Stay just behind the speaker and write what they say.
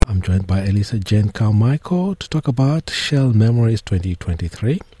I'm joined by Elisa Jane Carmichael to talk about Shell Memories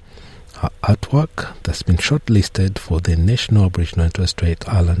 2023, her artwork that's been shortlisted for the National Aboriginal and Torres Strait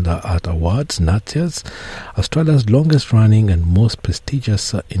Islander Art Awards, NATIAs, Australia's longest-running and most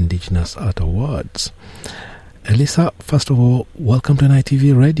prestigious Indigenous Art Awards. Elisa, first of all, welcome to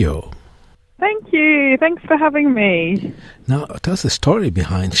NITV Radio. Thank you. Thanks for having me. Now, tell us the story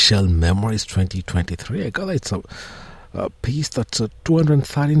behind Shell Memories 2023. I got it's a piece that's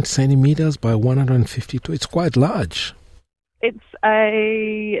 213 centimeters by 152. It's quite large. It's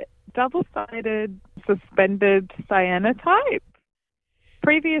a double-sided suspended cyanotype.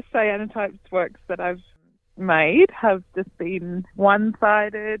 Previous cyanotypes works that I've made have just been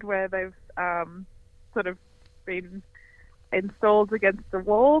one-sided, where they've sort of been installed against the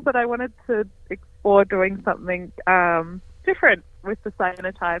wall, but I wanted to explore doing something different with the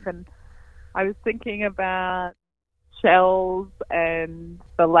cyanotype, and I was thinking about shells and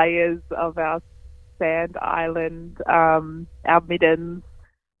the layers of our sand island, our middens,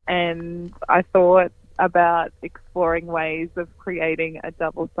 and I thought about exploring ways of creating a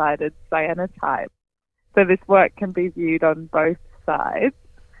double-sided cyanotype. So this work can be viewed on both sides.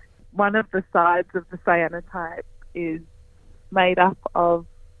 One of the sides of the cyanotype is made up of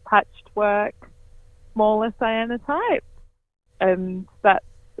patched work, smaller cyanotypes, and that's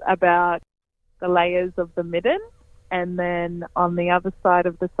about the layers of the midden. And then on the other side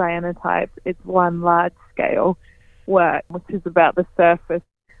of the cyanotype, it's one large-scale work, which is about the surface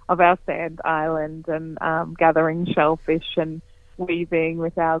of our sand island and gathering shellfish and weaving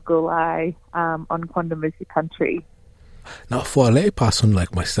with our gulai on Quandamooka country. Now, for a layperson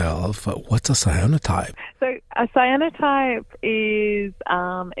like myself, what's a cyanotype? So a cyanotype is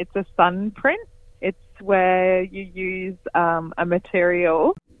it's a sun print. It's where you use a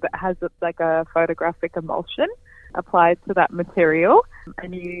material that has like a photographic emulsion applied to that material,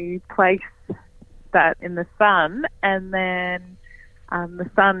 and you place that in the sun, and then the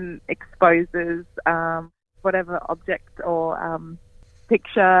sun exposes whatever object or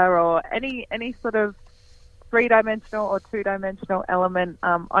picture or any sort of three-dimensional or two-dimensional element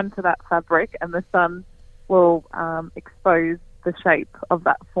onto that fabric, and the sun will expose the shape of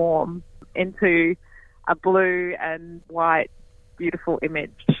that form into a blue and white beautiful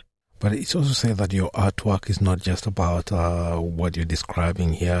image. But it's also said that your artwork is not just about what you're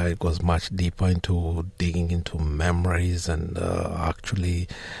describing here. It goes much deeper into digging into memories and actually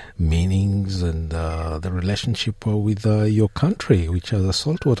meanings and the relationship with your country, which is a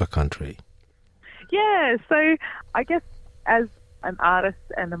saltwater country. Yeah, so I guess as an artist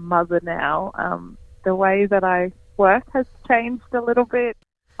and a mother now, the way that I work has changed a little bit.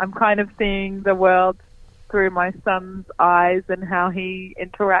 I'm kind of seeing the world through my son's eyes and how he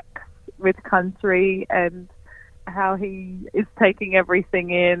interacts with country and how he is taking everything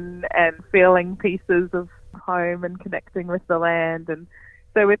in and feeling pieces of home and connecting with the land. And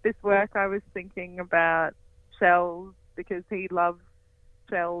so with this work, I was thinking about shells because he loves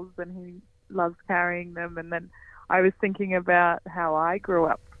shells and he loves carrying them. And then I was thinking about how I grew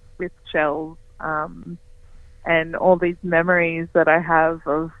up with shells and all these memories that I have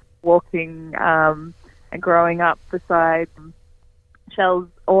of walking and growing up beside shells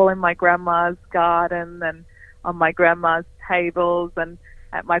all in my grandma's garden and on my grandma's tables, and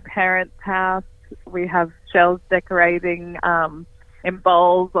at my parents' house we have shells decorating in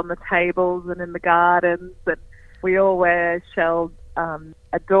bowls on the tables and in the gardens, and we all wear shelled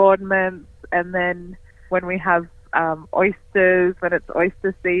adornments. And then when we have oysters, when it's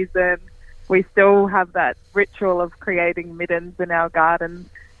oyster season, we still have that ritual of creating middens in our gardens.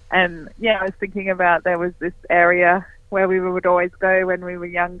 And yeah, I was thinking about there was this area where we would always go when we were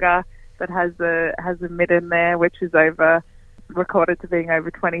younger that has a midden there, which is recorded to being over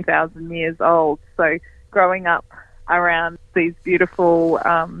 20,000 years old. So growing up around these beautiful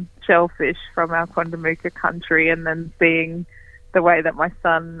shellfish from our Quandamooka country, and then seeing the way that my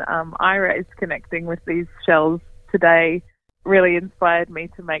son Ira is connecting with these shells today really inspired me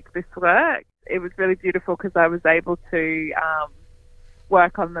to make this work. It was really beautiful because I was able to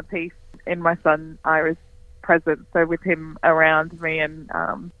work on the piece in my son Ira's presence, so with him around me, and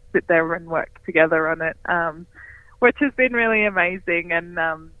sit there and work together on it, which has been really amazing. And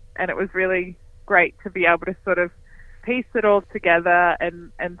it was really great to be able to sort of piece it all together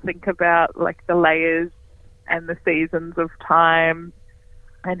and think about like the layers and the seasons of time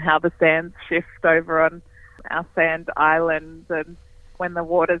and how the sands shift over on our sand islands, and when the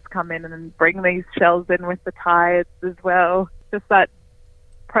waters come in and bring these shells in with the tides as well. Just that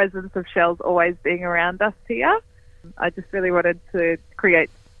presence of shells always being around us here. I just really wanted to create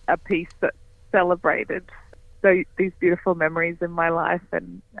a piece that celebrated these beautiful memories in my life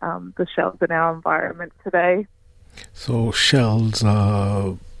and the shells in our environment today. So shells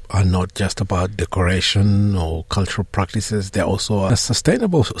are not just about decoration or cultural practices, they're also a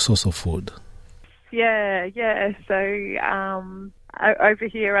sustainable source of food. Yeah. So over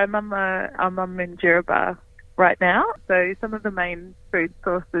here, I'm in Jiribah right now. So some of the main food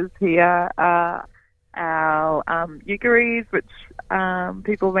sources here are our yugaris, which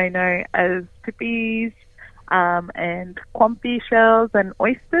people may know as pippies, and kwampi shells and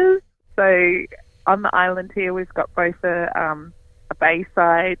oysters. So on the island here, we've got both a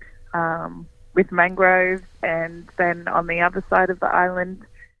bayside with mangroves, and then on the other side of the island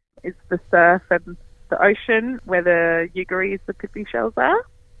is the surf and the ocean where the yugaris, the pippi shells, are.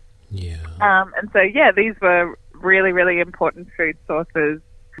 Yeah. And so, these were really, really important food sources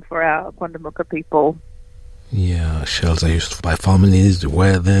for our Quandamooka people. Yeah, shells are used by families to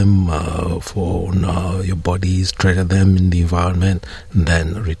wear them for your bodies, treasure them in the environment, and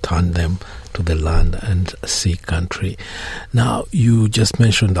then return them to the land and sea country. Now, you just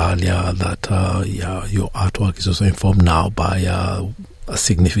mentioned earlier that your artwork is also informed now by a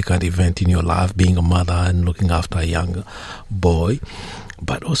significant event in your life, being a mother and looking after a young boy.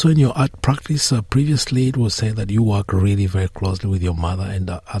 But also in your art practice, previously it was said that you work really very closely with your mother and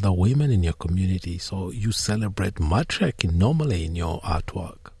other women in your community. So you celebrate matriarchy normally in your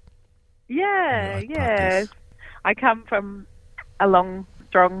artwork. Yeah. Practice. I come from a long,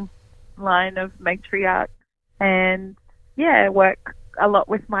 strong line of matriarchs, and work a lot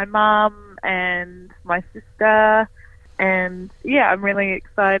with my mum and my sister. And I'm really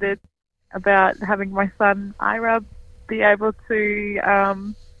excited about having my son Ira be able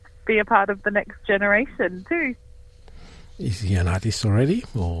to be a part of the next generation too. Is he an artist already,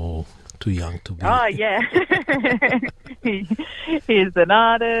 or too young to be? Oh, yeah. He's an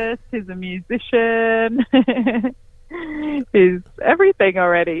artist, he's a musician, he's everything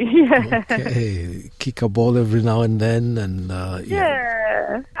already. Yeah. Okay, kick a ball every now and then, and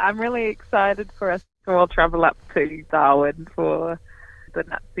yeah. I'm really excited for us to all travel up to Darwin for the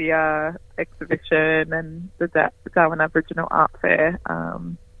Natsia exhibition and the Darwin Aboriginal Art Fair,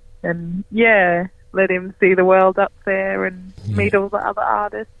 and let him see the world up there and meet all the other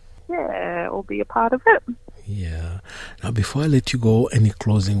artists. Or be a part of it. Yeah. Now, before I let you go, any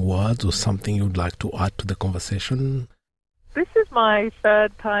closing words or something you'd like to add to the conversation? This is my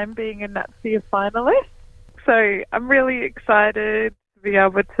third time being a Natsia finalist, so I'm really excited to be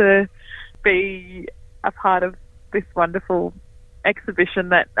able to be a part of this wonderful exhibition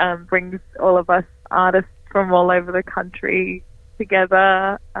that brings all of us artists from all over the country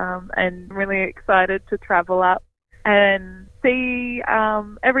together, and really excited to travel up and see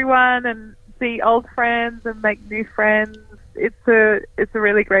everyone and see old friends and make new friends. It's a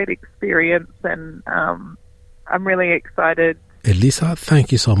really great experience, and I'm really excited. Elisa,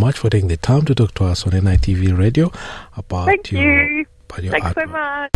 thank you so much for taking the time to talk to us on NITV Radio about Thank you. About your Thanks artwork. so much.